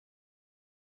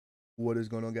What is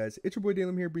going on, guys? It's your boy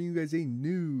Dalem here, bringing you guys a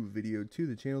new video to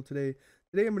the channel today.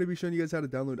 Today I'm going to be showing you guys how to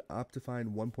download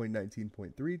Optifine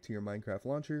 1.19.3 to your Minecraft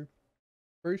launcher.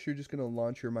 First, you're just going to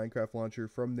launch your Minecraft launcher.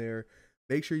 From there,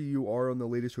 make sure you are on the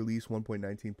latest release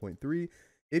 1.19.3.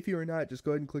 If you are not, just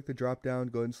go ahead and click the drop down,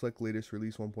 go ahead and select latest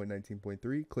release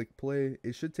 1.19.3, click play.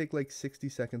 It should take like 60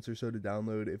 seconds or so to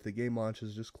download. If the game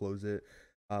launches, just close it.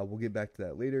 We'll get back to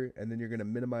that later. And then you're going to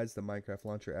minimize the Minecraft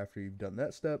launcher after you've done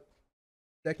that step.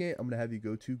 Second, I'm going to have you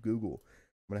go to Google.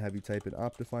 I'm going to have you type in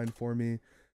Optifine for me.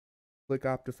 Click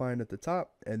Optifine at the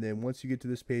top, and then once you get to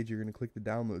this page, you're going to click the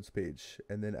downloads page.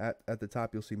 And then at the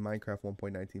top, you'll see Minecraft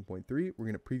 1.19.3. We're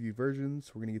going to preview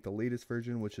versions. We're going to get the latest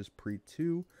version, which is pre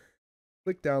 2.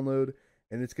 Click download,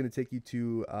 and it's going to take you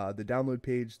to the download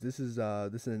page. This is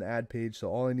an ad page, so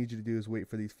all I need you to do is wait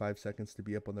for these 5 seconds to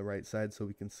be up on the right side so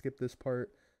we can skip this part.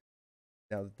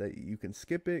 Now that you can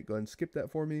skip it, go ahead and skip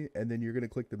that for me, and then you're going to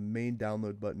click the main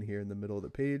download button here in the middle of the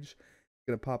page. It's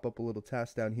going to pop up a little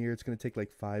task down here. It's going to take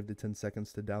like 5 to 10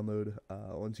 seconds to download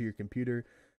onto your computer.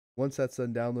 Once that's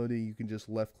done downloading, you can just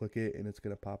left click it and it's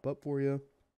going to pop up for you.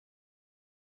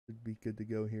 Should be good to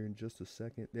go here in just a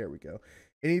second. There we go.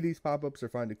 Any of these pop-ups are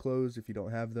fine to close if you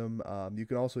don't have them. You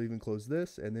can also even close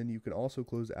this, and then you can also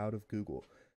close out of Google.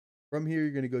 From here,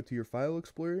 you're going to go to your file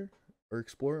explorer.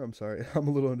 I'm sorry, I'm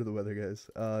a little under the weather, guys.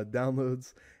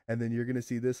 Downloads, and then you're gonna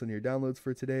see this on your downloads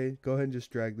for today. Go ahead and just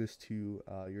drag this to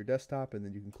your desktop, and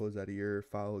then you can close out of your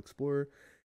file explorer.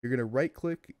 You're gonna right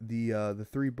click the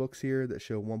 3 books here that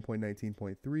show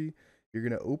 1.19.3. You're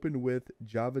gonna open with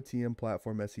Java TM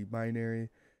Platform SE Binary,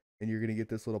 and you're gonna get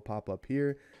this little pop up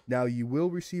here. Now you will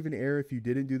receive an error if you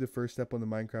didn't do the first step on the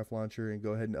Minecraft launcher and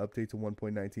go ahead and update to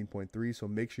 1.19.3. So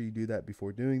make sure you do that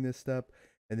before doing this step.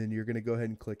 And then you're going to go ahead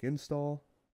and click install,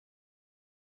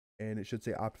 and it should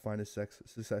say Optifine is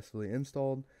successfully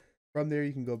installed. From there,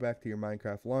 you can go back to your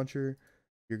Minecraft launcher.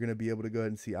 You're going to be able to go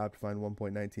ahead and see Optifine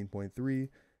 1.19.3,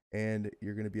 and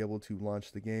you're going to be able to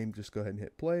launch the game. Just go ahead and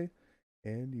hit play,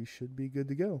 and you should be good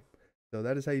to go. So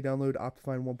that is how you download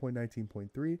Optifine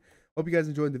 1.19.3. Hope you guys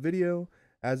enjoyed the video.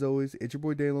 As always, it's your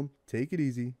boy Dalem. Take it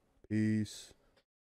easy. Peace.